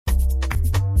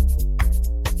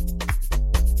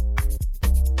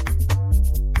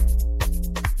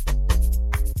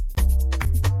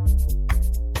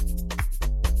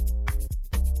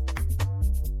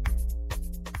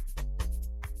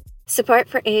Support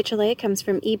for AHLA comes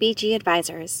from EBG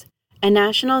Advisors, a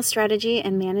national strategy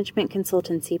and management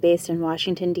consultancy based in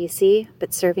Washington, D.C.,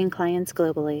 but serving clients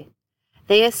globally.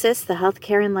 They assist the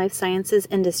healthcare and life sciences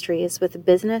industries with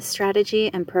business strategy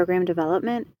and program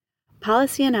development,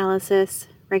 policy analysis,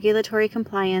 regulatory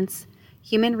compliance,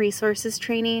 human resources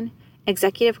training,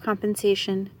 executive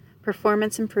compensation,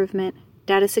 performance improvement,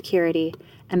 data security,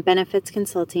 and benefits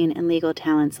consulting and legal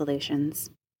talent solutions.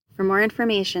 For more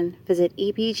information, visit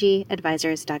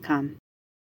ebgadvisors.com.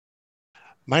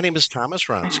 My name is Thomas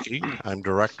Ronsky. I'm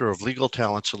Director of Legal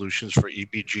Talent Solutions for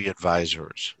EBG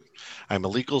Advisors. I'm a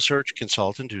legal search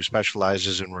consultant who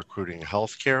specializes in recruiting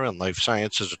healthcare and life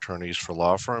sciences attorneys for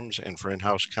law firms and for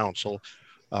in-house counsel,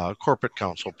 corporate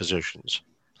counsel positions.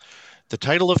 The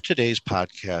title of today's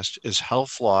podcast is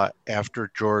Health Law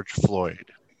After George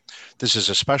Floyd. This is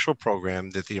a special program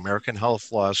that the American Health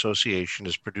Law Association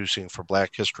is producing for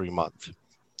Black History Month.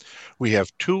 We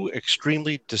have two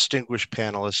extremely distinguished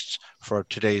panelists for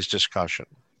today's discussion.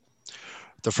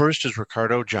 The first is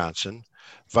Ricardo Johnson,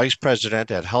 Vice President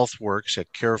at HealthWorks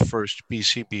at CareFirst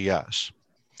BCBS.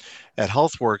 At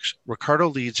HealthWorks, Ricardo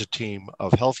leads a team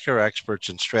of healthcare experts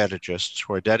and strategists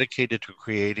who are dedicated to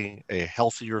creating a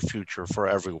healthier future for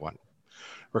everyone.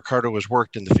 Ricardo has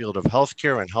worked in the field of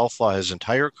healthcare and health law his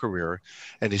entire career,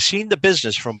 and he's seen the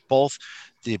business from both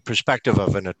the perspective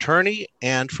of an attorney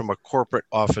and from a corporate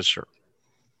officer.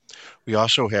 We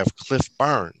also have Cliff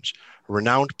Barnes, a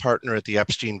renowned partner at the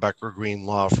Epstein Becker Green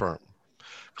law firm.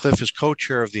 Cliff is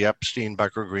co-chair of the Epstein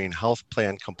Becker Green Health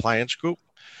Plan Compliance Group.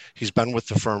 He's been with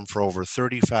the firm for over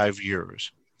 35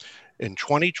 years. In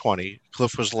 2020,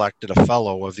 Cliff was elected a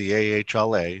fellow of the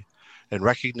AHLA in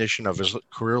recognition of his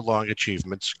career-long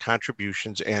achievements,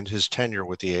 contributions, and his tenure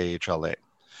with the AHLA.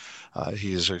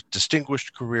 He has a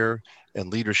distinguished career and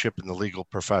leadership in the legal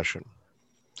profession.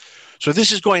 So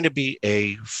this is going to be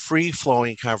a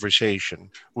free-flowing conversation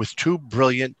with two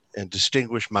brilliant and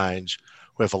distinguished minds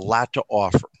who have a lot to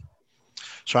offer.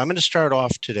 So I'm going to start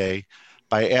off today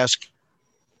by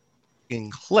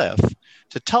asking Cliff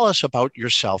to tell us about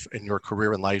yourself and your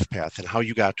career and life path and how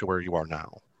you got to where you are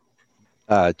now.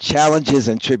 Challenges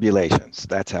and tribulations.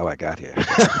 That's how I got here.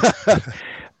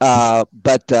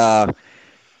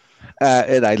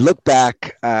 And I look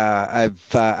back,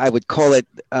 I would call it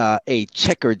a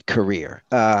checkered career.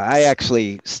 I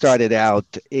actually started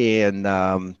out in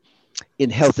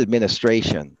health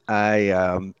administration.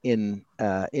 In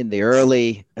the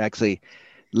early, actually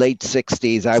late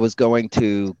 60s, I was going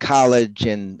to college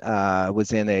and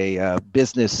was in a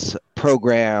business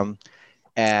program.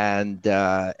 And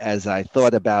as I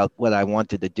thought about what I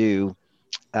wanted to do,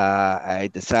 I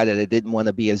decided I didn't want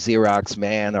to be a Xerox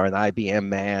man or an IBM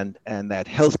man, and that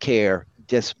healthcare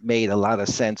just made a lot of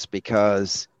sense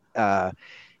because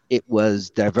it was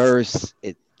diverse.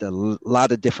 A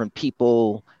lot of different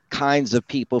people, kinds of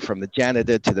people, from the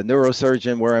janitor to the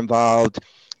neurosurgeon were involved,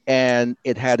 and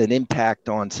it had an impact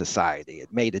on society.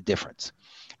 It made a difference.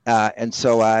 And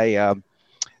so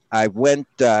I went,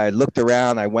 I looked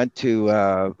around, I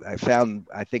found,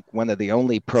 I think, one of the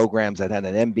only programs that had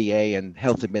an MBA in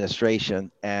health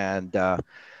administration, and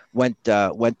went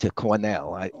to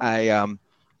Cornell. I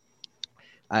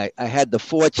had the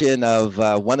fortune of,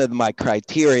 one of my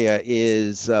criteria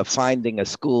is finding a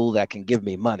school that can give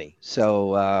me money.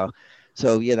 So,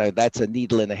 that's a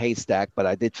needle in a haystack, but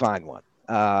I did find one.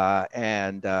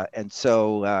 And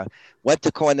so went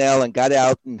to Cornell and got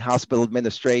out in hospital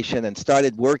administration and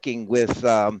started working with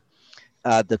the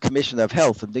Commissioner of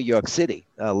Health of New York City,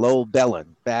 Lowell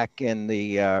Bellin, back in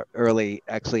the early,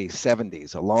 actually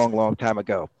 70s, a long, long time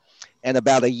ago. And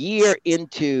about a year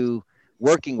into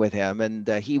working with him, and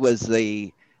he was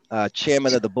the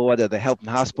chairman of the board of the Health and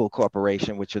Hospital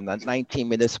Corporation, which are 19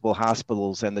 municipal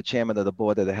hospitals, and the chairman of the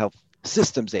board of the Health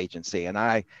Systems Agency, and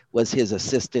I was his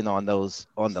assistant on those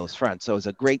fronts. So it was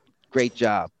a great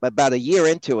job. But about a year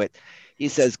into it, he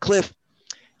says, Cliff,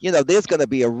 there's going to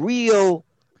be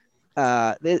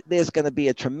there's going to be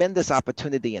a tremendous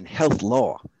opportunity in health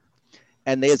law,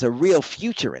 and there's a real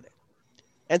future in it.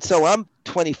 And so I'm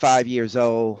 25 years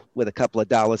old with a couple of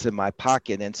dollars in my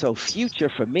pocket, and so future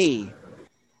for me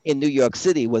in New York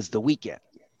City was the weekend.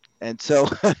 And so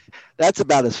that's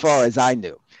about as far as I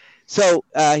knew. So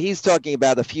he's talking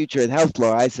about a future in health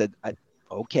law. I said,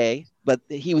 okay, but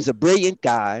he was a brilliant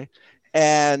guy.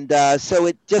 And so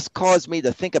it just caused me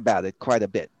to think about it quite a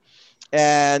bit.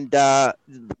 And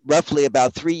roughly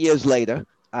about 3 years later,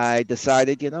 I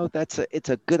decided, it's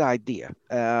a good idea.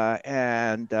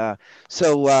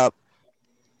 So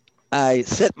I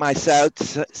set my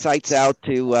sights out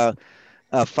to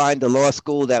find a law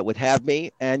school that would have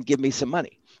me and give me some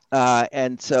money.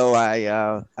 And so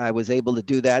I was able to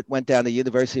do that. Went down to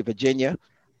University of Virginia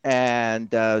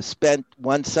and spent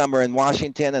one summer in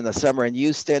Washington and a summer in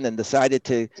Houston, and decided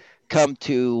to come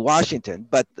to Washington.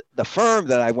 But the firm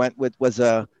that I went with was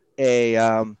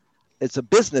it's a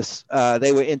business.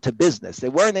 They were into business. They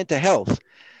weren't into health.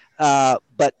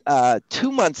 But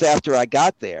 2 months after I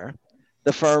got there,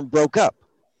 the firm broke up.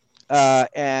 No.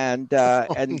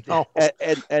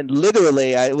 And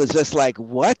literally, I was just like,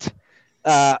 what?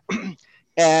 Uh,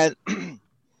 and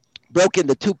broke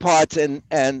into two parts. And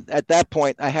at that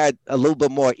point, I had a little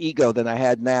bit more ego than I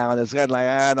had now. And it's kind of like,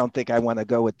 I don't think I want to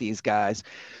go with these guys.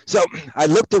 So I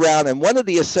looked around, and one of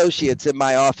the associates in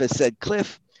my office said,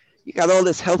 Cliff, you got all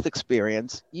this health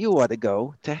experience. You ought to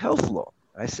go to health law.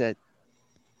 I said,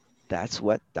 that's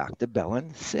what Dr.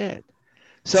 Bellin said.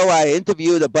 So I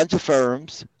interviewed a bunch of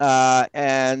firms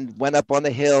and went up on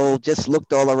the hill, just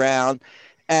looked all around.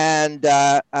 And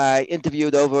I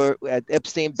interviewed over at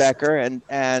Epstein Becker and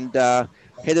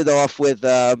hit it off with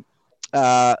a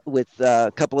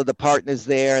couple of the partners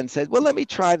there and said, well, let me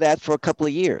try that for a couple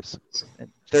of years.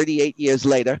 And 38 years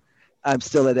later, I'm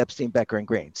still at Epstein Becker and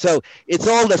Green. So it's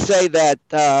all to say that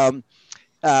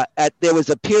there was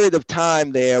a period of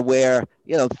time there where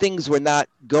things were not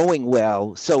going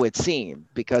well, so it seemed,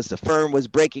 because the firm was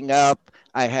breaking up.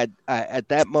 At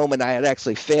that moment I had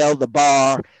actually failed the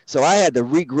bar, so I had to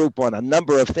regroup on a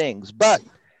number of things. But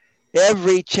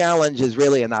every challenge is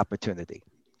really an opportunity,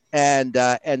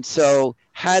 and so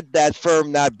had that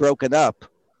firm not broken up,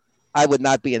 I would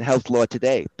not be in health law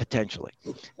today, potentially.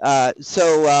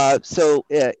 So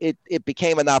it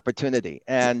became an opportunity,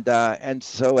 and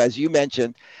so, as you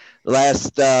mentioned,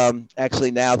 last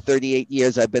actually now 38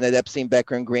 years I've been at Epstein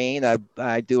Becker and Green.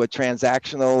 I do a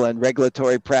transactional and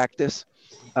regulatory practice.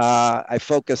 I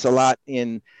focus a lot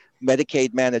in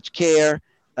Medicaid managed care.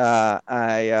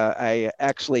 I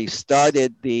actually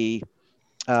started the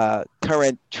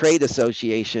current trade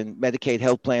association, Medicaid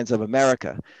Health Plans of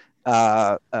America.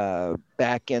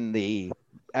 Back in the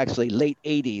actually late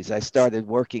 80s, I started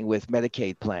working with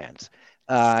Medicaid plans.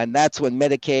 And that's when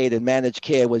Medicaid and managed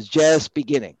care was just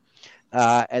beginning.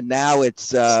 And now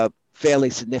it's fairly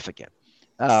significant.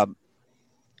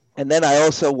 And then I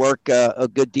also work a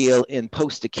good deal in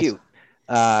post-acute.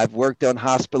 I've worked on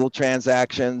hospital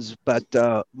transactions, but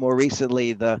more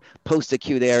recently, the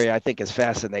post-acute area I think is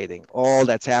fascinating. All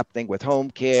that's happening with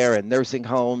home care and nursing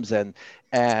homes, and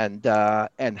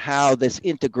how this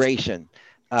integration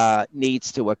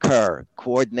needs to occur,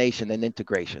 coordination and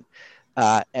integration,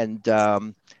 and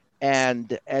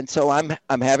so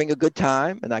I'm having a good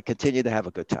time, and I continue to have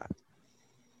a good time.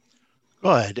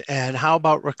 Good. And how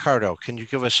about Ricardo? Can you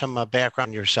give us some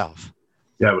background yourself?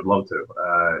 Yeah, I would love to.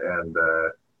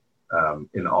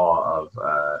 In awe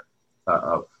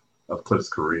of Cliff's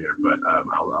career, but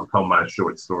I'll tell my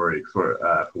short story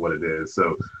for what it is.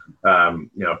 So,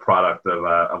 product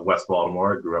of West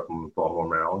Baltimore. I grew up in Baltimore,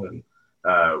 Maryland,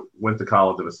 and went to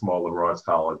college at a small liberal arts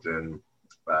college in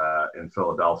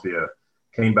Philadelphia.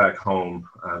 Came back home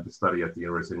to study at the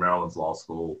University of Maryland's law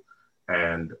school,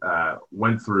 and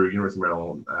went through University of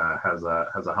Maryland has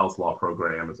a health law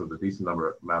program, and so there's a decent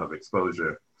amount of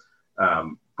exposure.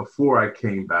 Before I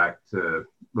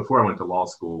went to law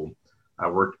school, I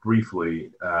worked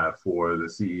briefly for the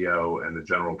CEO and the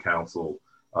general counsel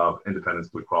of Independence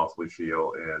Blue Cross Blue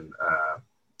Shield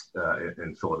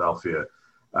in Philadelphia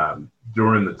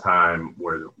during the time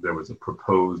where there was a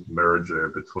proposed merger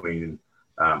between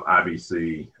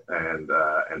IBC and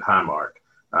Highmark,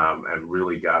 and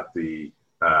really got the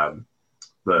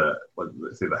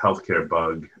healthcare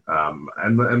bug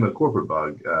and the corporate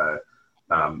bug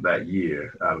that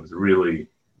year. It was a really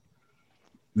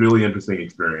interesting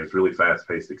experience, really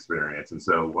fast-paced experience. And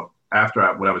so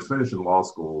when I was finishing law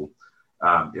school,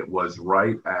 it was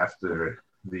right after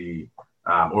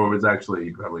or it was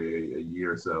actually probably a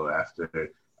year or so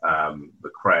after the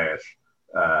crash,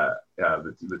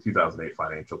 the 2008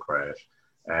 financial crash.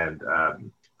 And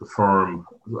the firm,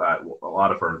 a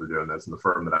lot of firms are doing this, and the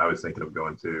firm that I was thinking of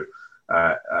going to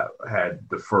had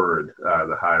deferred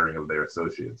the hiring of their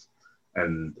associates.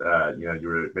 And, you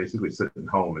were basically sitting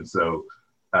home. And so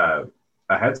I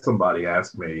had somebody a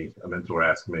mentor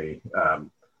ask me,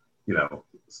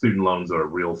 student loans are a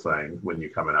real thing when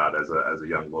you're coming out as a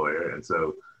young lawyer. And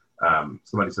so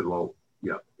somebody said, well,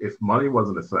 if money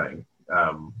wasn't a thing,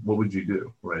 what would you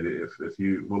do, right?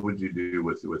 What would you do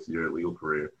with your legal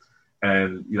career?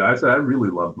 And, I said, I really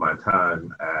loved my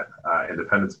time at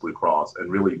Independence Blue Cross,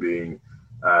 and really being,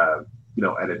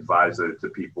 an advisor to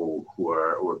people who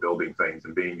are building things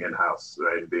and being in-house,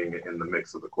 right? Being in the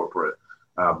mix of the corporate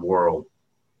world.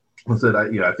 I said,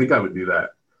 I think I would do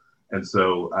that. And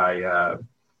so I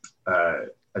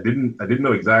didn't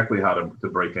know exactly how to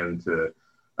break into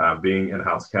being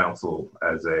in-house counsel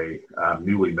as a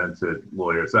newly minted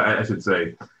lawyer. So I should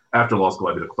say, after law school,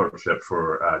 I did a clerkship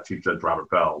for Chief Judge Robert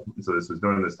Bell. And so this was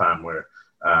during this time where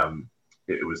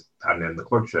it was time to end the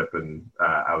clerkship, and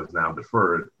I was now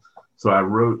deferred. So I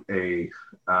wrote a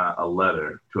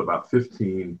letter to about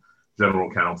 15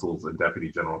 general counsels and deputy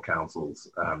general counsels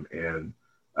in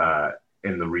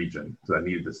the region. So I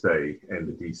needed to stay in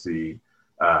the DC,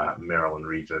 Maryland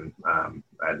region.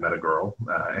 I'd met a girl,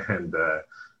 and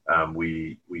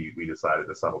we decided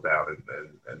to settle down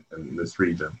in this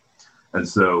region. And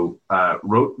so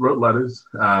wrote letters,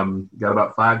 got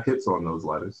about 5 hits on those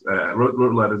letters.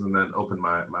 Wrote letters and then opened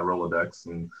my Rolodex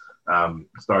and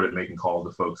started making calls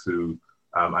to folks who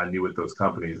I knew at those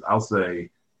companies. I'll say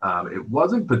it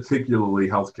wasn't particularly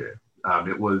healthcare.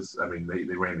 It was, I mean,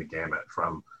 they ran the gamut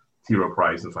from T. Rowe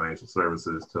Price and financial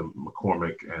services to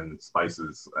McCormick and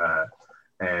spices,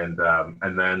 and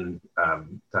then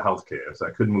to healthcare. So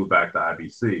I couldn't move back to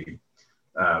IBC,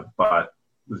 but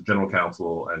was general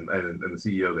counsel and the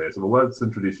CEO there. So let's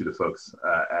introduce you to folks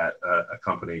at a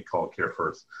company called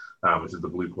CareFirst, which is the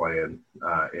Blue plan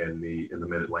in the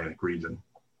Mid-Atlantic region.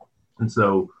 And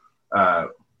so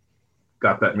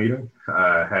got that meeting,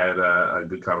 had a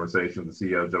good conversation with the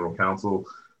CEO, general counsel,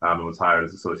 and was hired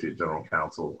as associate general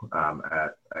counsel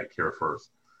at CareFirst.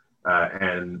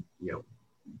 And,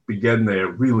 began there,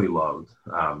 really loved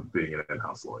being an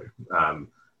in-house lawyer.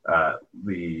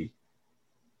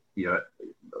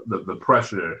 The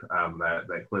pressure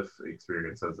that Cliff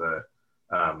experienced as a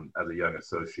young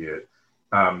associate,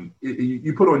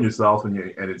 you put on yourself, and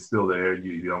it's still there.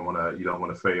 You don't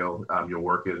want to fail. You're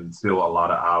working still a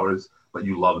lot of hours, but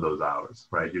you love those hours,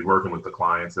 right? You're working with the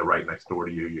clients; they're right next door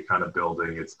to you. You're kind of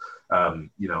building. It's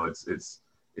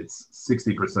it's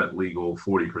 60% legal,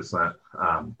 40%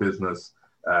 business,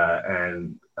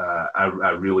 and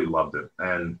I really loved it.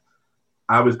 And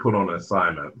I was put on an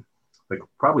assignment. Like,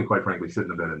 probably, quite frankly,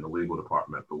 shouldn't have been in the legal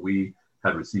department, but we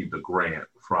had received a grant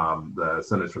from the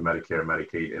Centers for Medicare and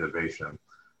Medicaid Innovation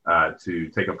to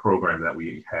take a program that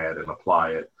we had and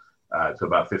apply it to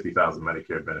about 50,000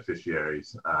 Medicare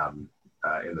beneficiaries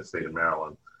in the state of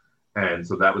Maryland. And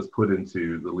so that was put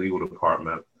into the legal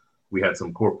department. We had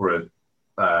some corporate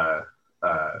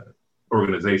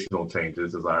organizational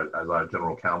changes as our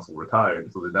general counsel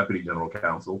retired. So the deputy general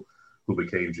counsel, who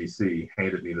became GC,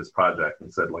 handed me this project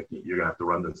and said, like, you're gonna have to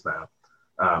run this now.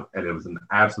 And it was an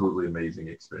absolutely amazing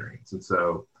experience. And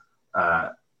so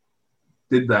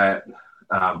did that,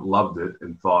 loved it,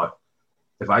 and thought,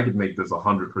 if I could make this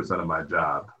 100% of my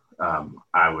job,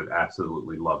 I would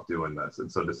absolutely love doing this.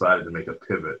 And so decided to make a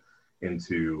pivot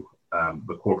into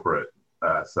the corporate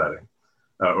setting,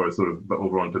 or sort of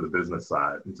over onto the business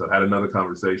side. And so I had another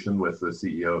conversation with the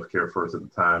CEO of CareFirst at the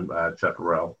time, Chet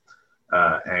Burrell.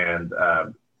 And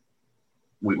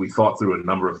we thought through a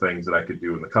number of things that I could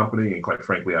do in the company. And quite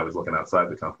frankly, I was looking outside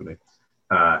the company.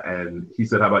 And he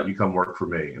said, how about you come work for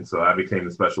me? And so I became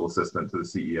the special assistant to the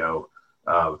CEO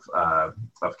of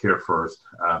CareFirst.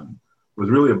 It was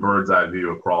really a bird's eye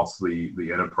view across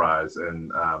the enterprise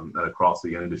and across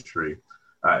the industry,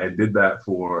 and did that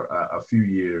for a few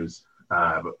years.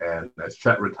 And as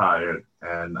Chet retired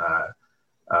and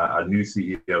a new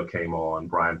CEO came on,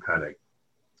 Brian Pennick,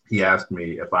 he asked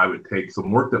me if I would take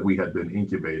some work that we had been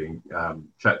incubating,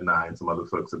 Chet and I and some other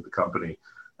folks at the company,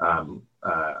 an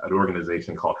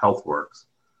organization called HealthWorks.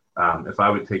 If I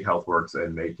would take HealthWorks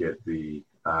and make it the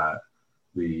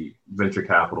venture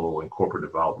capital and corporate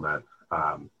development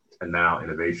and now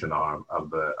innovation arm of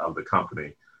the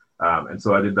company. And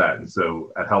so I did that. And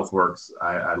so at HealthWorks,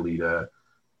 I lead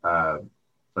an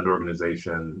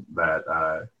organization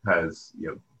that has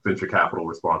venture capital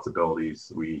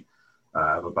responsibilities. We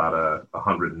have about a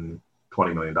 $120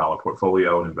 million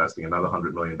portfolio and investing another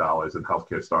 $100 million in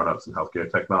healthcare startups and healthcare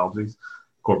technologies,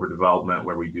 corporate development,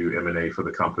 where we do M&A for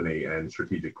the company and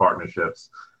strategic partnerships,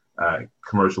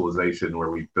 commercialization, where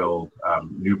we build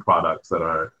new products that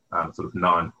are sort of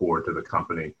non-core to the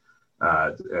company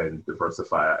and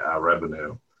diversify our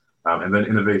revenue. And then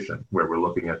innovation, where we're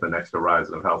looking at the next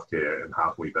horizon of healthcare and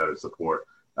how can we better support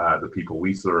the people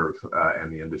we serve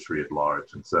and the industry at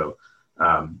large. And so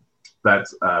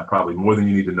that's probably more than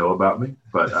you need to know about me,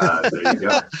 but there you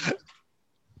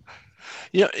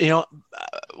go.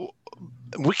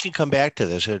 We can come back to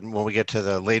this when we get to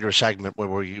the later segment where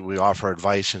we offer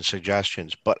advice and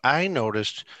suggestions. But I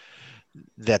noticed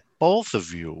that both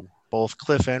of you, both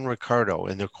Cliff and Ricardo,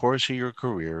 in the course of your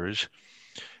careers,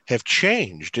 have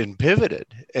changed and pivoted,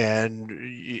 and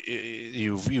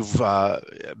you've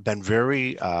been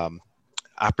very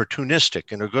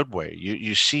opportunistic in a good way.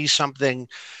 You see something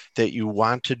that you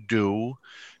want to do,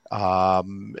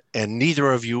 and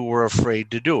neither of you were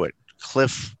afraid to do it.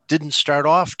 Cliff didn't start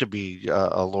off to be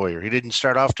a lawyer. He didn't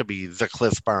start off to be the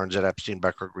Cliff Barnes at Epstein,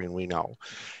 Becker, Green we know.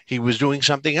 He was doing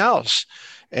something else.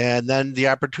 And then the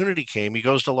opportunity came. He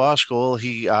goes to law school.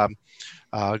 He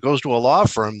goes to a law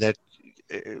firm that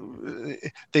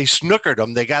they snookered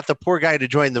him. They got the poor guy to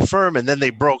join the firm, and then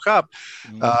they broke up.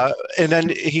 And then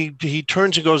he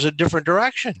turns and goes a different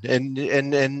direction,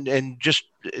 and just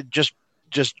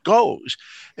goes.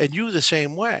 And you the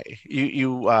same way.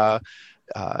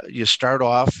 You start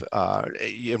off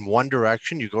in one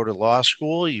direction. You go to law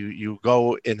school. You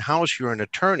go in house. You're an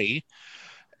attorney.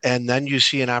 And then you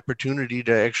see an opportunity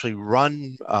to actually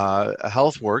run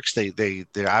HealthWorks. They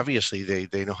obviously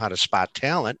they know how to spot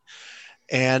talent,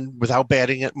 and without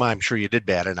batting it, well, I'm sure you did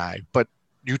bat an eye, but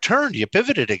you turned, you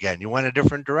pivoted again, you went a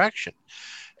different direction,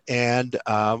 and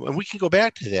we can go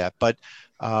back to that. But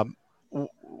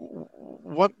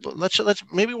let's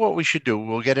maybe what we should do.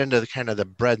 We'll get into the kind of the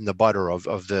bread and the butter of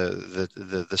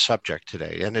the subject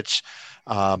today, and it's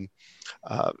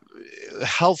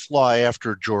health law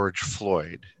after George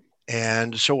Floyd.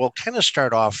 And so we'll kind of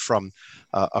start off from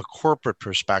a corporate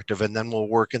perspective, and then we'll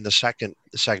work in the second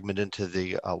segment into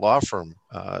the law firm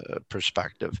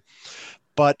perspective.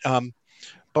 But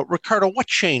Ricardo, what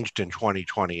changed in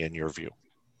 2020 in your view?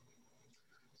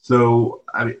 So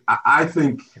I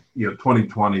think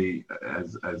 2020,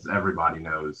 as everybody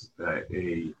knows,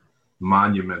 a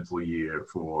monumental year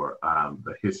for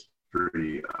the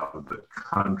history of the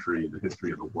country, the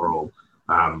history of the world,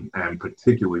 and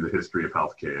particularly the history of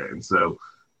healthcare. And so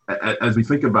as we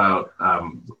think about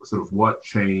sort of what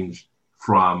changed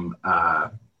from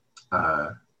a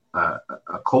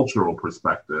cultural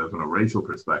perspective and a racial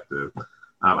perspective,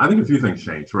 I think a few things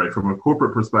changed, right? From a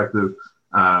corporate perspective,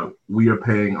 we are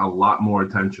paying a lot more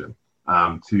attention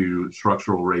to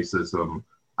structural racism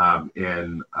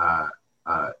in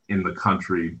the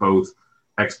country, both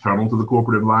external to the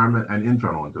corporate environment and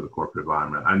internal into the corporate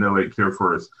environment. I know at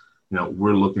CareFirst,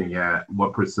 we're looking at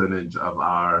what percentage of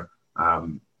our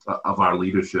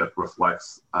leadership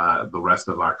reflects the rest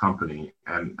of our company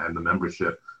and the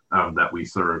membership that we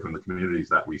serve and the communities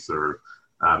that we serve.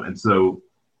 And so,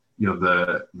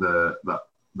 the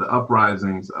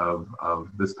uprisings of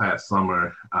this past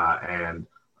summer and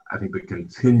I think the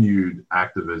continued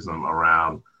activism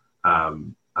around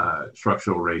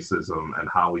structural racism and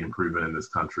how we improve it in this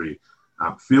country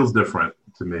feels different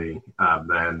to me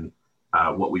than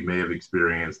what we may have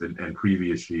experienced in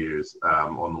previous years.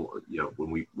 When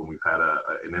we've had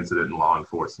an incident in law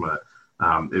enforcement,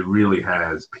 it really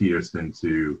has pierced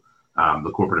into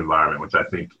the corporate environment, which I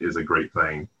think is a great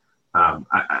thing.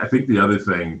 I think the other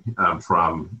thing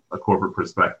from a corporate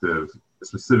perspective,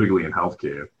 specifically in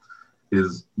healthcare,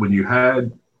 is when you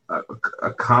had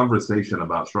a conversation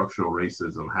about structural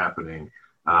racism happening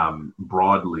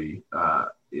broadly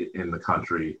in the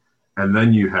country, and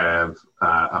then you have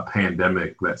a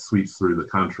pandemic that sweeps through the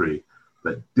country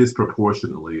that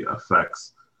disproportionately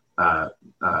affects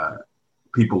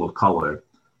people of color,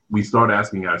 we start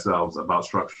asking ourselves about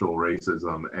structural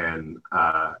racism and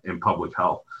in public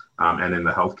health and in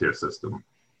the healthcare system.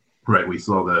 Right, we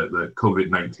saw the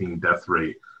COVID-19 death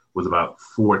rate was about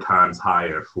 4 times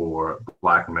higher for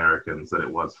Black Americans than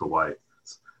it was for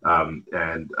whites,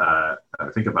 and I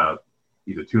think about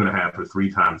either 2.5 or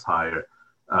 3 times higher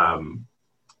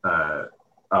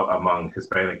among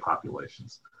Hispanic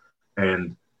populations.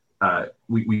 And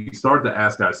we started to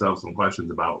ask ourselves some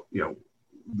questions about,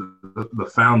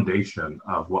 the foundation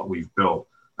of what we've built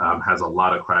has a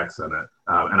lot of cracks in it.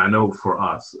 And I know for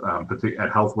us, particularly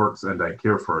at HealthWorks and at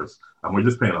CareFirst, we're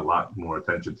just paying a lot more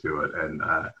attention to it and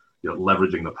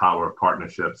leveraging the power of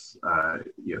partnerships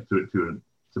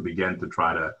to begin to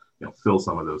try to fill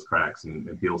some of those cracks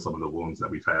and heal some of the wounds that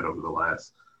we've had over the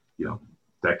last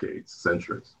decades,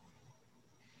 centuries.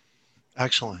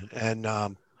 Excellent. And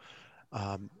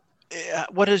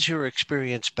what has your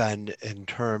experience been in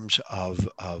terms of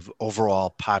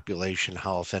overall population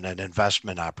health and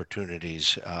investment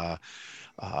opportunities? Are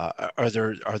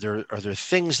there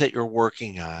things that you're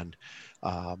working on,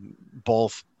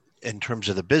 both in terms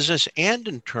of the business and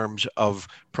in terms of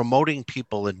promoting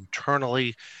people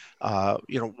internally?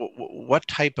 What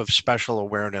type of special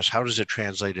awareness? How does it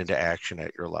translate into action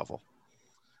at your level?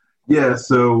 Yeah,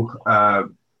 so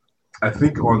I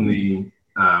think on the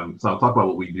so I'll talk about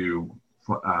what we do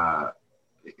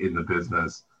in the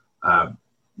business.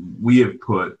 We have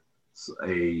put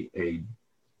a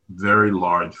very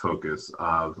large focus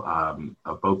of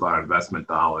both our investment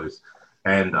dollars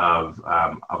and of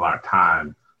our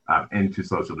time into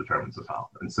social determinants of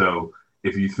health. And so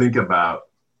if you think about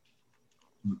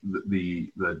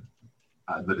the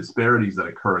disparities that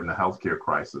occur in the healthcare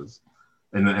crisis,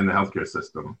 in the healthcare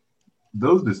system,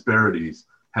 those disparities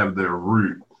have their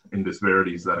root in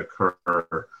disparities that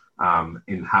occur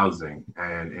in housing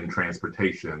and in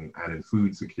transportation and in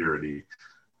food security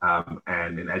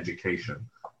and in education.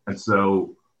 And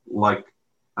so, like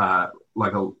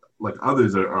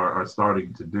others are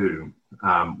starting to do,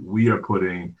 we are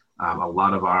putting a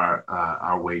lot of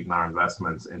our weight and our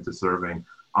investments into serving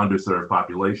underserved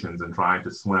populations and trying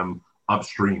to swim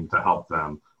upstream to help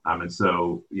them. And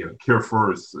so, Care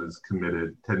First has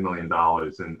committed $10 million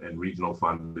in regional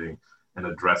funding and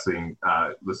addressing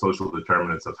the social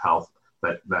determinants of health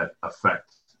that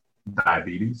affect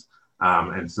diabetes.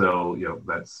 And so,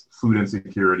 that's food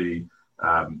insecurity,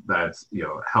 that's,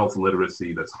 health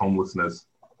literacy, that's homelessness.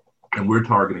 And we're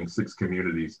targeting 6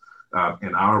 communities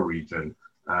in our region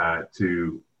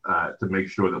to make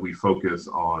sure that we focus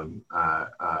on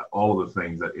all of the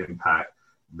things that impact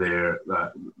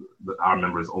our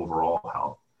members' overall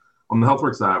health. On the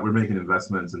HealthWorks side, we're making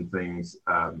investments in things.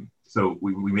 So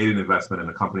we made an investment in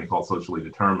a company called Socially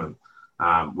Determined,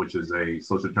 which is a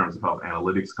social determinants of health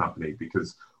analytics company,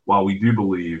 because while we do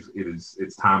believe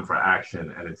it's time for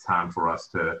action and it's time for us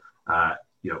to,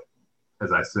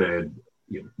 as I said,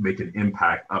 make an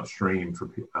impact upstream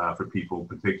for people,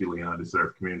 particularly in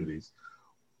underserved communities,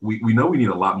 we know we need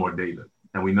a lot more data.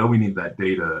 And we know we need that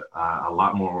data a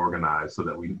lot more organized so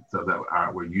that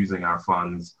we're using our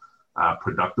funds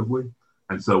productively.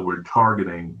 And so we're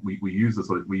targeting. We use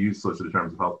social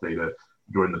determinants of health data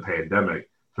during the pandemic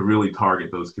to really target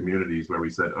those communities where we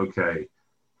said, okay,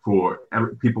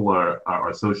 people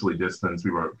are socially distanced.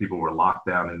 People were locked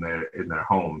down in their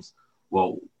homes.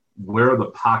 Well, where are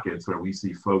the pockets where we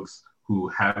see folks who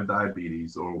have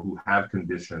diabetes or who have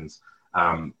conditions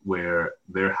where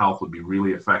their health would be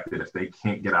really affected if they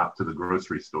can't get out to the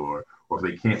grocery store or if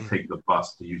they can't take the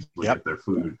bus to usually get their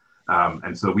food.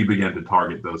 And so we began to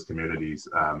target those communities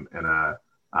in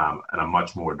a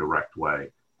much more direct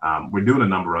way. We're doing a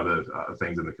number of other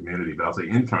things in the community, but I'll say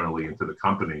internally into the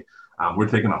company, we're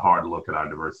taking a hard look at our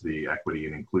diversity, equity,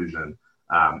 and inclusion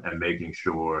and making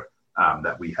sure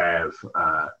that we have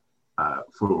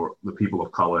for the people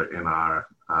of color in our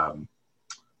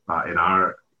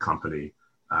company,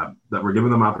 that we're giving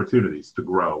them opportunities to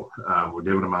grow. We're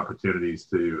giving them opportunities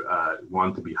to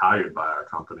be hired by our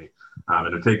company,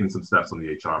 and they're taking some steps on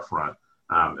the HR front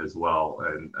as well.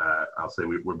 And I'll say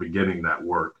we're beginning that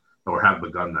work, or have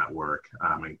begun that work,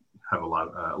 and have a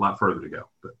lot further to go.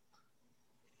 But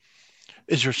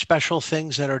is there special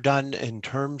things that are done in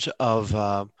terms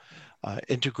of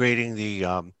integrating the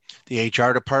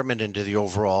HR department into the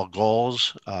overall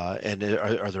goals, and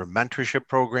are there mentorship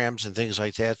programs and things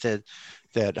like that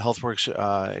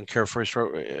HealthWorks and Care First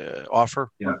offer?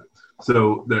 Yeah,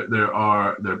 so there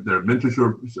are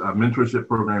mentorship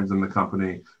programs in the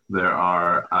company.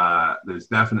 There's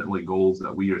definitely goals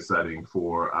that we are setting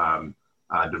for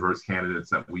diverse candidates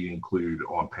that we include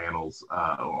on panels,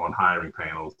 on hiring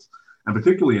panels, and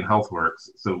particularly in HealthWorks.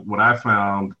 So what I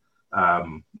found.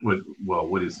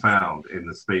 What is found in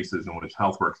the spaces in which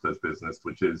HealthWorks does business,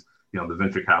 which is, the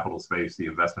venture capital space, the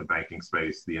investment banking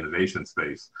space, the innovation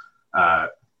space,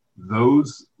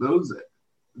 those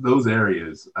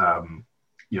areas,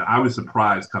 I was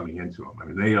surprised coming into them. I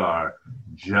mean, they are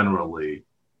generally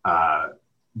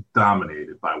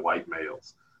dominated by white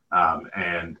males.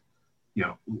 And,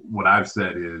 what I've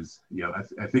said is,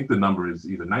 I think the number is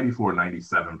either 94 or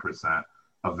 97%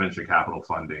 of venture capital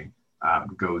funding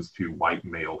goes to white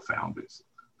male founders.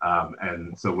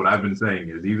 And so what I've been saying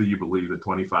is either you believe that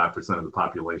 25% of the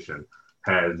population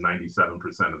has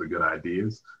 97% of the good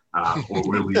ideas, or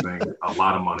we're leaving a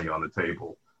lot of money on the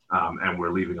table, and we're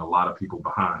leaving a lot of people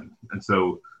behind. And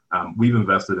so we've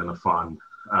invested in a fund,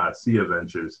 SIA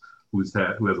Ventures, who has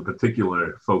a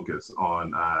particular focus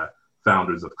on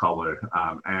founders of color.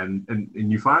 And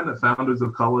you find that founders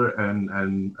of color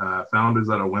and founders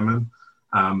that are women,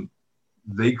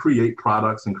 they create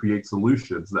products and create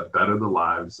solutions that better the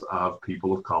lives of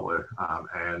people of color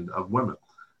and of women.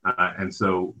 And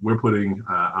so we're putting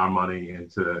our money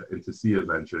into SIA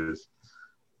Ventures.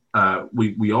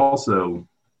 We also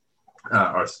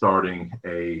are starting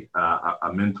a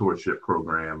mentorship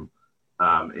program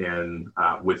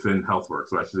within HealthWorks,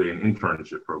 so I should say an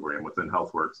internship program within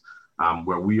HealthWorks,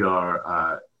 where we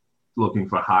are looking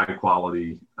for high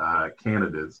quality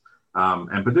candidates,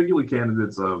 and particularly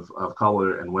candidates of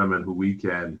color and women who we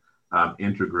can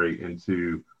integrate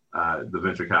into the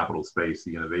venture capital space,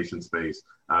 the innovation space,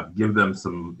 give them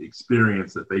some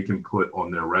experience that they can put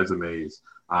on their resumes,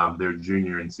 their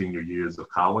junior and senior years of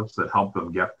college, that help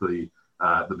them get the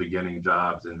beginning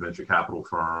jobs in venture capital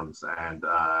firms and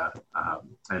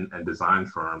design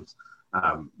firms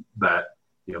that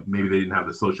maybe they didn't have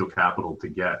the social capital to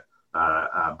get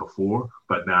before,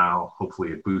 but now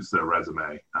hopefully it boosts their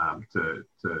resume to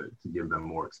give them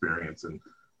more experience and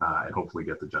hopefully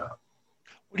get the job.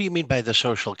 What do you mean by the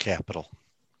social capital?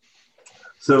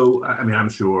 So, I mean, I'm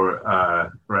sure,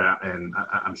 right, and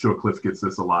I'm sure Cliff gets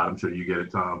this a lot. I'm sure you get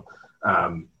it, Tom.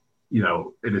 And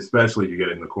especially you get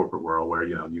it in the corporate world where,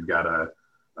 you've got a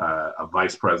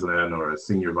vice president or a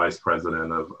senior vice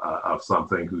president of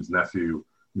something whose nephew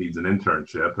needs an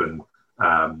internship, and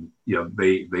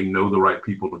they know the right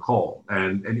people to call.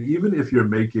 And even if you're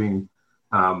making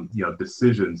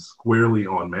decisions squarely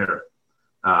on merit,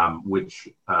 which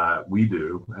we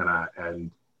do,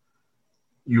 and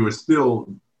you are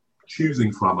still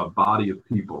choosing from a body of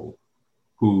people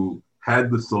who had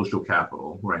the social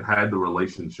capital, right? Had the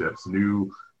relationships,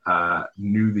 knew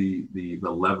the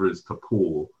levers to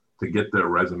pull to get their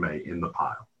resume in the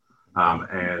pile.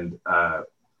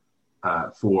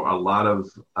 For a lot of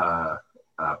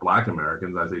Black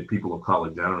Americans, I say people of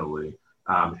color generally,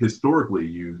 historically,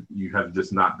 you have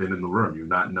just not been in the room. You've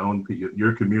not known,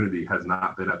 your community has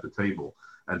not been at the table.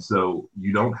 And so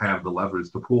you don't have the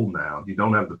levers to pull now. You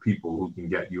don't have the people who can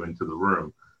get you into the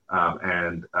room.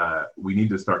 We need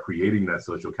to start creating that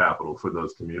social capital for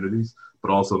those communities, but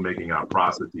also making our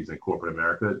processes in corporate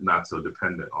America not so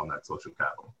dependent on that social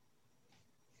capital.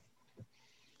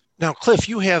 Now, Cliff,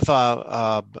 you have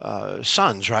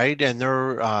sons, right? And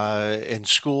they're in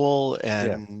school,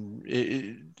 and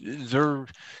they're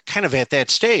kind of at that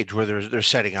stage where they're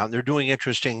setting out and they're doing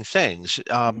interesting things.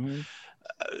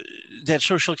 That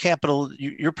social capital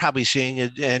you're probably seeing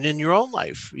it, and in your own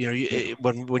life,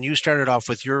 when you started off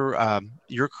with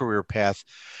your career path,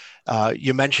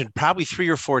 you mentioned probably 3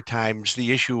 or 4 times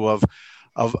the issue of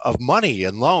money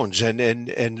and loans,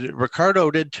 and Ricardo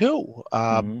did too.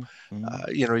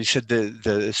 He said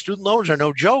the student loans are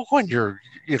no joke when you're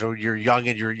young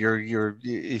and you're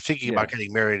thinking about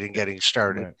getting married and getting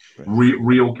started. Right.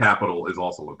 Real capital is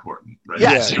also important, right?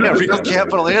 Yes, real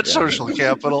capital and social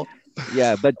capital.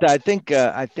 Yeah, but I think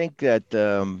that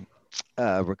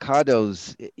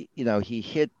Ricardo's, he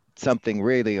hit something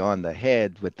really on the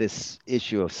head with this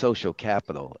issue of social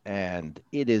capital, and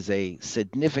it is a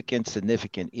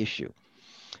significant issue.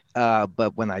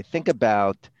 But when I think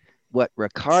about what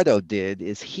Ricardo did,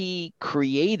 is he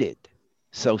created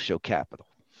social capital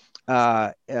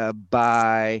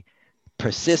by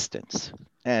persistence,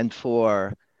 and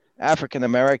for African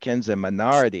Americans and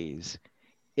minorities,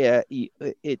 it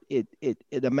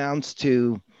amounts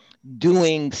to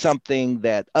doing something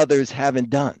that others haven't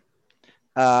done,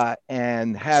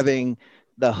 and having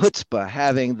the chutzpah,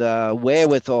 having the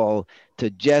wherewithal to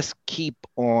just keep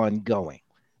on going,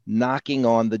 knocking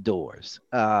on the doors,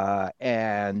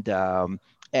 and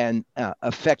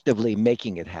effectively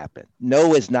making it happen.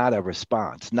 No is not a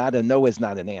response. No is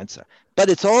not an answer. But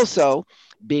it's also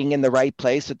being in the right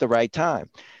place at the right time.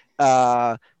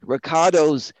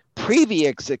 Ricardo's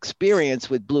previous experience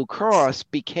with Blue Cross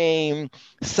became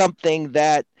something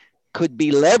that could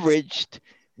be leveraged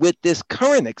with this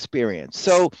current experience.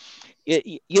 So,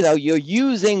 you're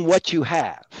using what you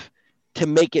have to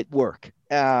make it work.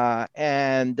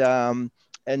 And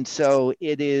so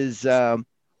it is, there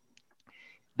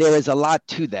is a lot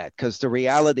to that, because the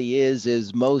reality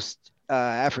is most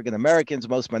African Americans,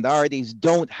 most minorities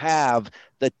don't have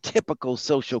the typical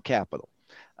social capital.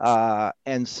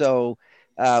 And so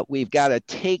we've got to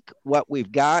take what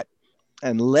we've got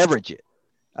and leverage it.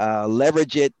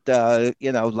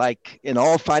 Like in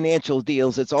all financial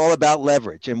deals, it's all about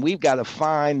leverage, and we've got to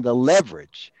find the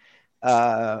leverage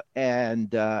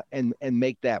and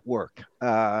make that work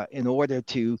in order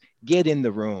to get in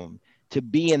the room, to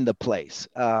be in the place.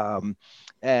 And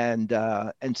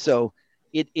so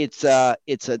it's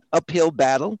an uphill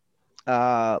battle,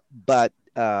 but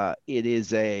it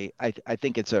is I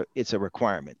think it's a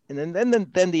requirement. And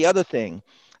then the other thing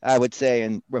I would say,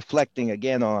 and reflecting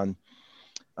again on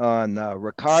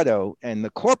Ricardo and the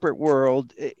corporate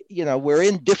world, we're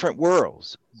in different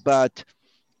worlds, but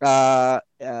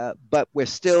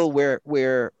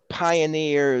we're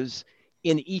pioneers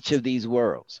in each of these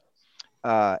worlds,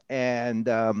 and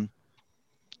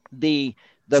the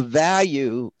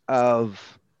value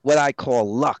of what I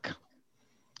call luck,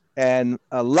 and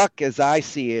luck, as I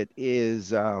see it,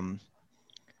 is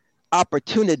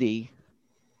opportunity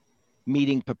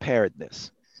meeting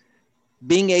preparedness.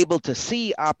 Being able to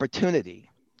see opportunity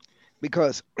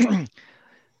because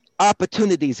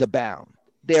opportunities abound.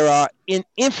 There are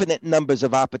infinite numbers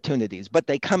of opportunities, but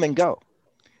they come and go.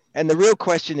 And the real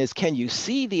question is, can you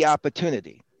see the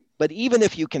opportunity? But even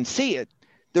if you can see it,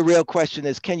 the real question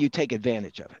is, can you take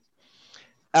advantage of it?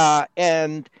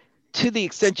 And to the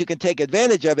extent you can take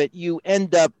advantage of it, you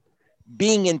end up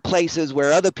being in places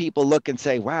where other people look and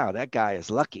say, wow, that guy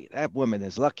is lucky. That woman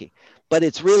is lucky. But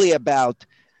it's really about,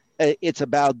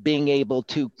 being able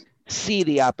to see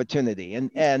the opportunity.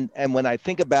 And when I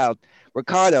think about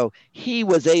Ricardo, he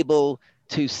was able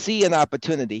to see an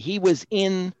opportunity. He was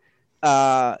he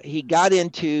got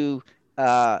into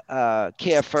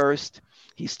Care First.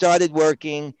 He started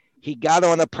working. He got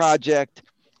on a project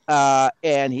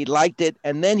and he liked it.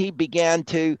 And then he began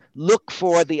to look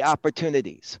for the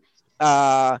opportunities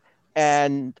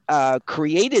and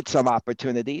created some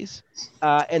opportunities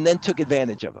and then took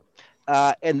advantage of them.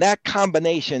 And that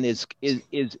combination is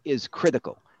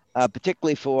critical,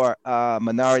 particularly for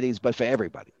minorities, but for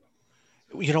everybody.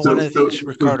 You know, one of the things,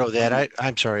 Ricardo, that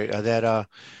I'm sorry, that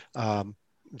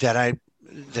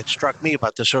struck me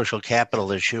about the social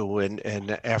capital issue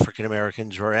and African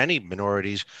Americans or any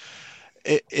minorities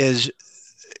is,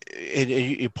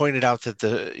 you pointed out that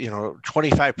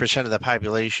 25% of the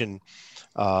population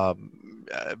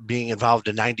being involved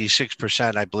in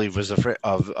 96%, I believe, was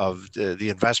of the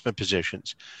investment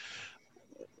positions.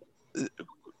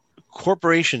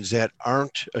 Corporations that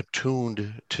aren't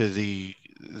attuned to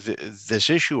this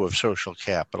issue of social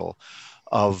capital,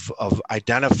 of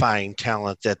identifying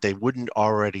talent that they wouldn't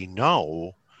already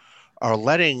know, are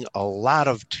letting a lot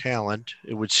of talent,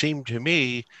 it would seem to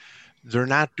me, they're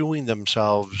not doing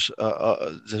themselves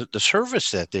the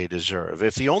service that they deserve.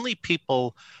 If the only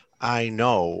people I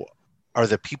know are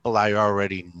the people I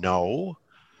already know,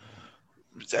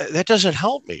 that doesn't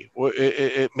help me.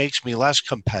 It makes me less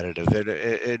competitive.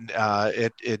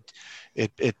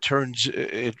 It turns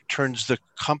the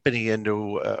company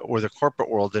into or the corporate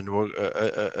world into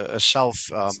a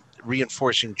self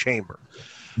reinforcing chamber.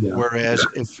 Yeah. Whereas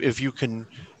if you can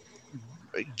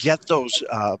get those,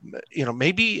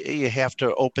 maybe you have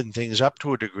to open things up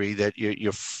to a degree that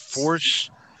you force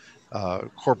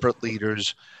corporate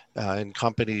leaders and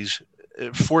companies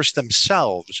force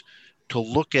themselves to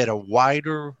look at a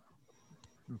wider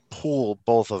pool,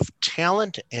 both of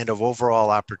talent and of overall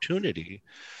opportunity,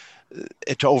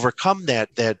 to overcome that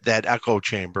echo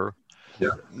chamber.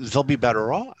 Yeah. They'll be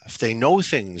better off. They know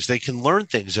things, they can learn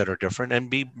things that are different and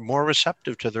be more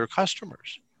receptive to their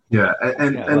customers. Yeah,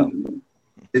 and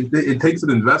it takes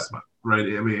an investment, right?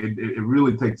 I mean, it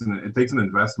really takes an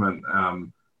investment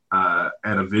and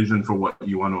a vision for what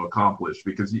you want to accomplish,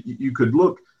 because you could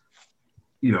look,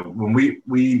 when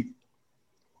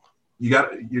you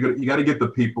got to get the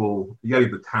people, you got to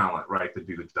get the talent, right, to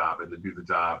do the job, and to do the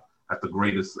job at the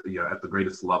greatest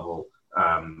level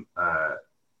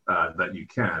that you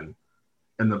can.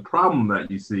 And the problem that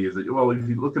you see is that, well, if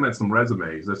you're looking at some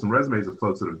resumes, there's some resumes of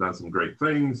folks that have done some great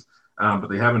things, but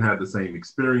they haven't had the same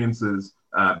experiences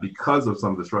because of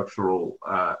some of the structural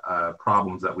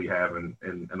problems that we have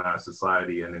in our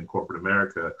society and in corporate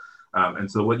America. And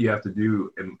so what you have to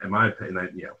do, in my opinion,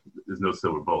 there's no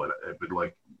silver bullet, but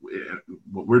like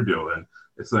what we're doing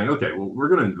is saying, okay, well, we're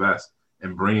going to invest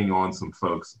in bringing on some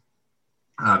folks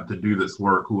to do this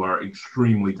work who are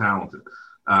extremely talented.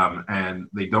 And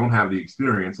they don't have the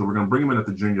experience. So we're going to bring them in at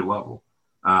the junior level.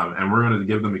 And we're going to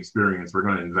give them experience. We're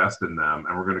going to invest in them,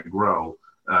 and we're going to grow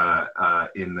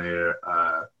in their.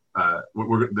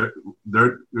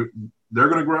 They're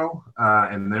going to grow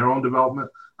in their own development,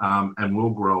 and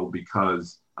we'll grow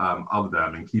because of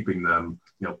them and keeping them,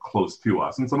 close to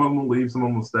us. And some of them will leave, some of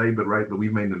them will stay. But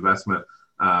we've made an investment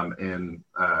in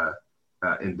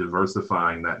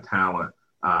diversifying that talent,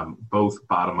 both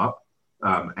bottom up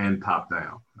and top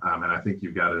down. And I think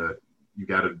you got to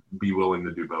be willing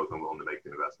to do both and willing to make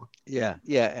the investment.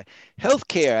 Yeah.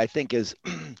 Healthcare, I think, is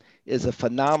a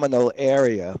phenomenal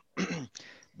area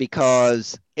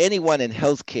because anyone in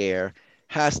healthcare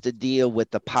has to deal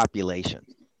with the population.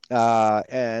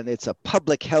 And it's a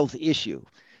public health issue,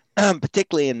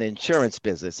 particularly in the insurance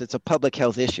business. It's a public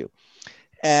health issue.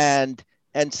 And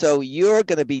so you're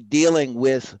going to be dealing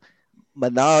with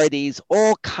minorities,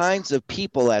 all kinds of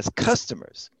people as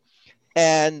customers.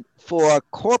 And for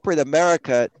corporate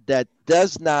America that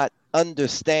does not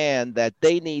understand that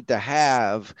they need to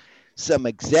have some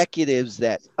executives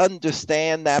that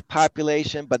understand that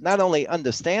population, but not only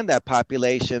understand that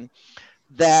population,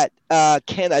 that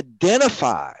can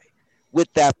identify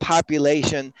with that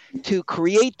population to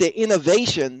create the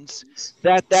innovations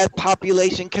that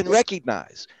population can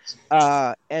recognize.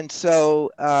 And so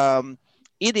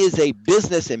it is a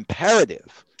business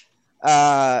imperative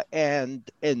and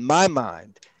in my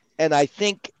mind, and I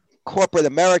think corporate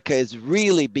America is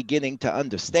really beginning to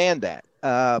understand that,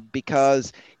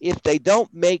 because if they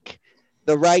don't make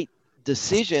the right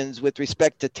decisions with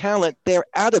respect to talent, they're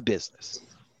out of business.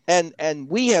 And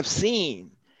we have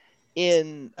seen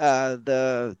in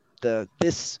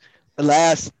this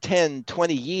last 10,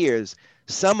 20 years,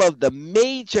 some of the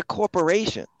major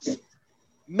corporations,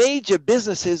 major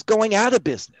businesses going out of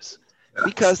business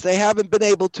because they haven't been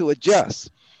able to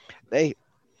adjust. They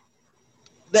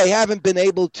haven't been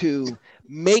able to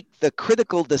make the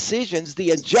critical decisions, the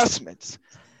adjustments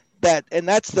and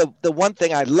that's the one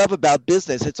thing I love about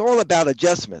business. It's all about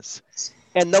adjustments.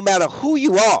 And no matter who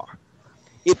you are,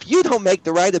 if you don't make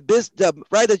the right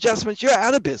adjustments, you're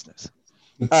out of business.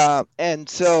 And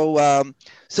so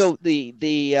the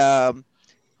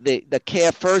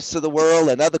Care First of the world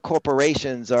and other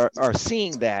corporations are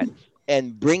seeing that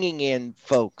and bringing in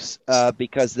folks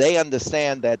because they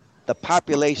understand that the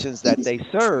populations that they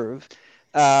serve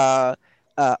are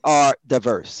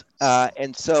diverse.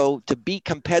 And so to be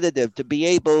competitive, to be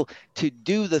able to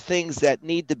do the things that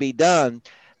need to be done,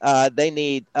 they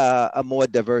need a more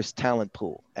diverse talent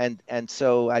pool. And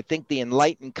so I think the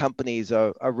enlightened companies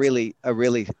are really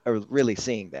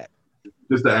seeing that.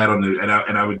 Just to add on to,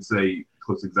 and I would say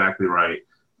Cliff's exactly right.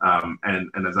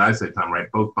 And as I said, Tom,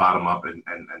 right, both bottom up and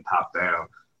top down.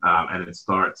 And it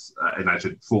starts, and I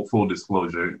should full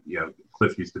disclosure,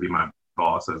 Cliff used to be my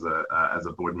boss as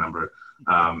a board member,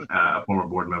 a former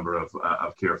board member of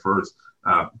Care First.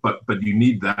 But you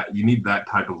need that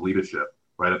type of leadership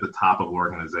right at the top of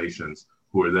organizations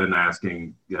who are then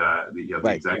asking the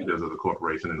executives of the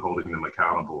corporation and holding them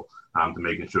accountable to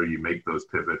making sure you make those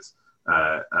pivots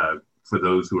for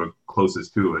those who are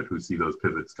closest to it, who see those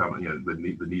pivots coming,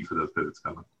 the need for those pivots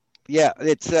coming. Yeah,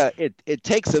 it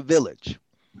takes a village,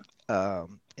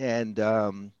 and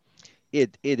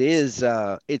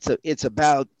it's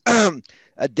about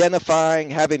identifying,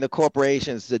 having the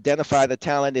corporations identify the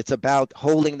talent. It's about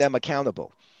holding them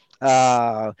accountable,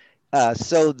 so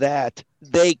that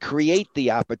they create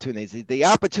the opportunities. The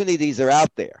opportunities are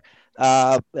out there,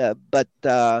 but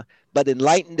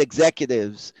enlightened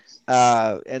executives,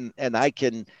 and I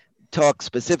can talk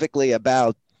specifically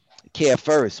about Care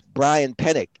First. Brian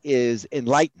Pennick is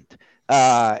enlightened,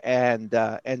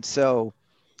 and so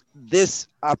this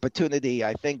opportunity,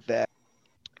 I think that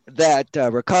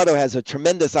Ricardo has a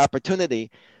tremendous opportunity,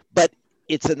 but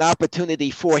it's an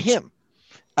opportunity for him.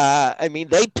 I mean,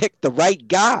 they picked the right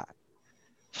guy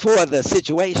for the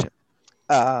situation,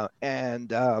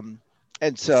 and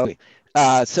so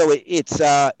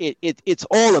it's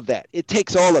all of that. It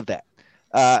takes all of that.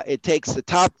 It takes the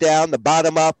top down, the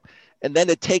bottom up, and then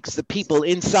it takes the people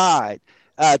inside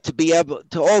to be able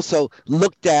to also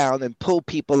look down and pull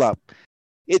people up.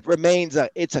 It remains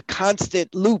it's a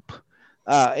constant loop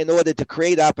in order to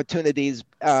create opportunities,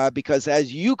 because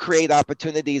as you create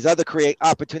opportunities,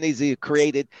 opportunities are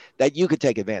created that you could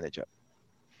take advantage of.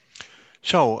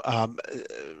 So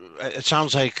it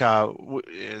sounds like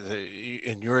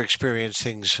in your experience,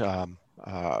 things in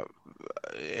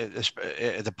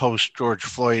the post-George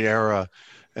Floyd era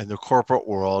in the corporate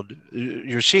world,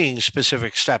 you're seeing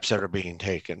specific steps that are being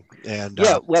taken. And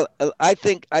well, I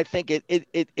think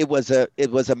it was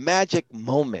a magic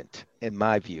moment in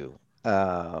my view.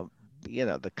 The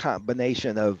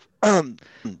combination of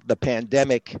the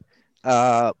pandemic,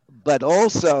 but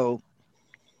also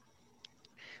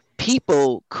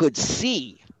people could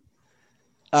see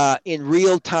in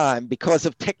real time, because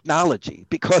of technology,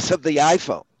 because of the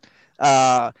iPhone,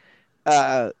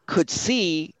 could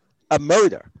see a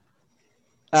murder,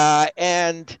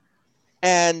 and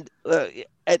a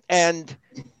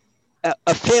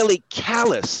fairly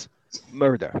callous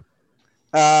murder,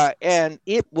 and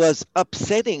it was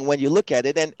upsetting when you look at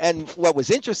it. And what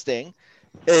was interesting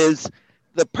is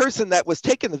the person that was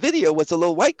taking the video was a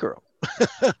little white girl.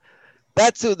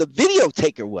 That's who the video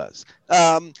taker was.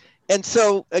 And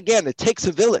so again, it takes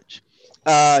a village.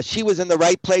 She was in the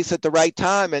right place at the right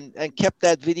time and kept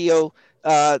that video,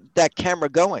 that camera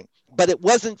going. But it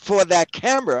wasn't for that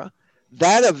camera,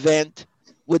 that event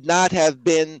would not have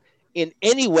been in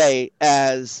any way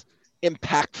as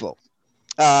impactful.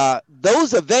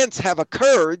 Those events have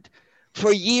occurred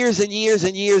for years and years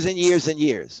and years and years and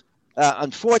years.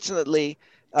 Unfortunately,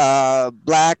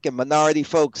 Black and minority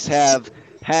folks have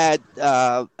had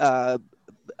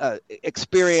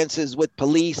experiences with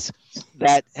police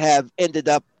that have ended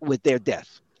up with their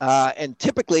death. And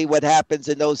typically what happens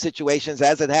in those situations,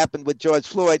 as it happened with George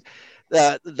Floyd,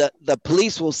 the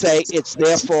police will say it's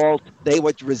their fault, they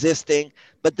were resisting,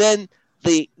 but then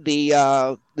the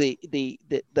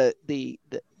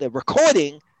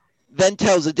recording then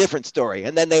tells a different story,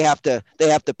 and then they have to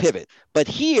pivot. But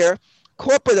here,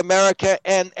 corporate America,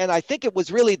 and I think it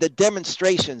was really the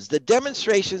demonstrations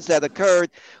that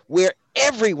occurred where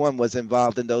everyone was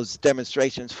involved in those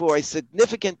demonstrations for a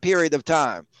significant period of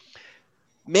time,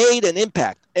 made an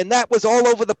impact. And that was all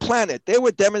over the planet. There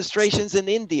were demonstrations in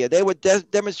India. There were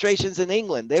demonstrations in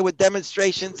England. There were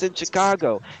demonstrations in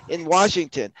Chicago, in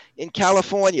Washington, in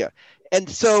California. And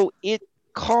so it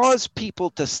caused people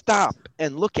to stop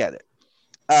and look at it.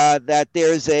 That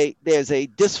there's a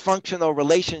dysfunctional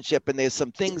relationship, and there's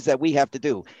some things that we have to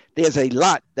do. There's a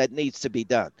lot that needs to be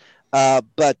done.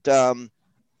 But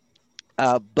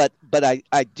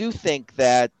I do think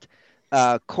that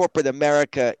corporate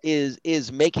America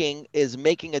is making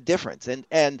a difference.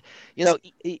 And you know,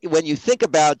 when you think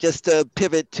about, just to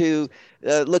pivot to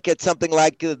look at something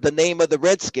like the name of the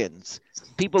Redskins,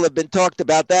 people have been talked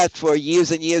about that for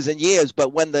years and years and years.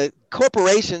 But when the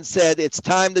corporation said it's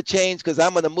time to change because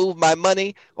I'm going to move my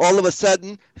money, all of a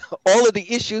sudden, all of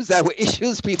the issues that were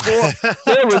issues before,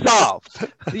 they're resolved.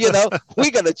 You know, we're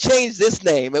going to change this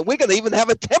name, and we're going to even have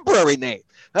a temporary name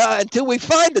until we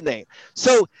find a name.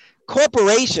 So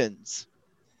corporations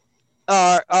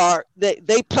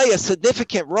they play a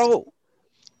significant role.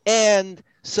 And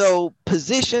so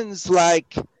positions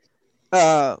like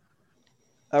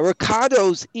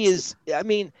Ricardo's is, I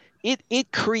mean, it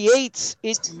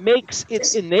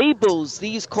enables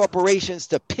these corporations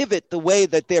to pivot the way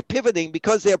that they're pivoting,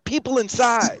 because there are people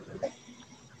inside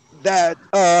that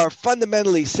are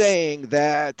fundamentally saying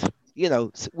that, you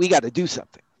know, we got to do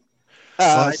something.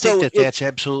 Well, I think that's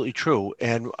absolutely true.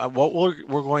 And what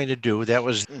we're going to do, that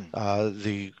was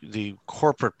the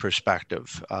corporate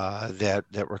perspective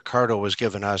that Ricardo was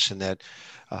giving us, and that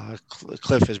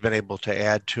Cliff has been able to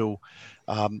add to.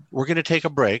 We're going to take a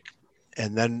break,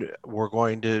 and then we're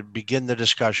going to begin the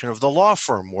discussion of the law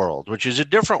firm world, which is a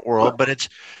different world, but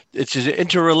it's an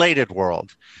interrelated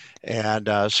world. And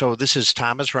so this is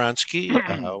Thomas Wronski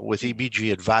with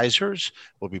EBG Advisors.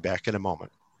 We'll be back in a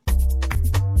moment.